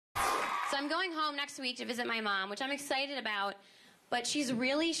So I'm going home next week to visit my mom, which I'm excited about, but she's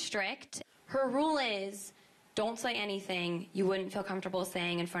really strict. Her rule is, don't say anything you wouldn't feel comfortable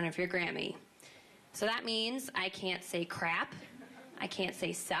saying in front of your Grammy. So that means I can't say crap, I can't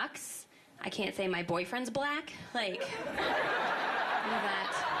say sucks, I can't say my boyfriend's black. Like,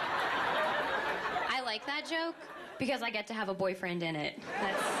 that. I like that joke because I get to have a boyfriend in it.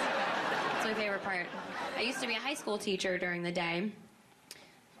 That's my favorite part. I used to be a high school teacher during the day.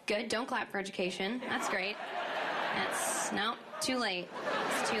 Good, don't clap for education. That's great. No, too late.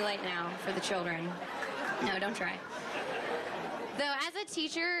 It's too late now for the children. No, don't try. Though, as a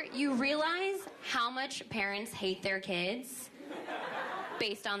teacher, you realize how much parents hate their kids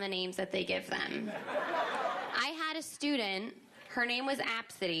based on the names that they give them. I had a student, her name was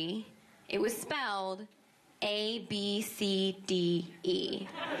Absidy. It was spelled A-B-C-D-E.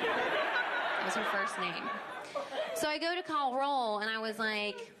 That was her first name. So I go to call roll, and I was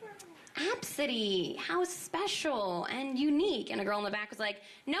like, Absidy, how special and unique. And a girl in the back was like,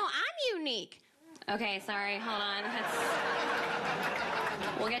 no, I'm unique. Okay, sorry, hold on.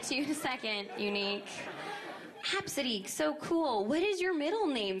 We'll get to you in a second, unique. Absidy, so cool. What is your middle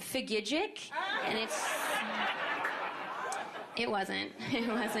name, Figigic? And it wasn't.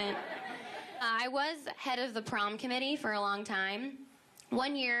 I was head of the prom committee for a long time.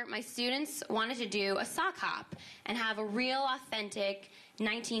 One year, my students wanted to do a sock hop and have a real, authentic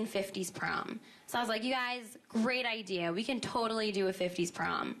 1950s prom. So I was like, you guys, great idea. We can totally do a 50s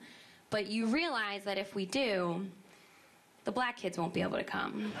prom. But you realize that if we do, the black kids won't be able to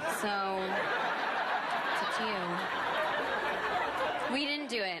come. So it's up to you. We didn't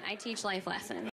do it. I teach life lessons.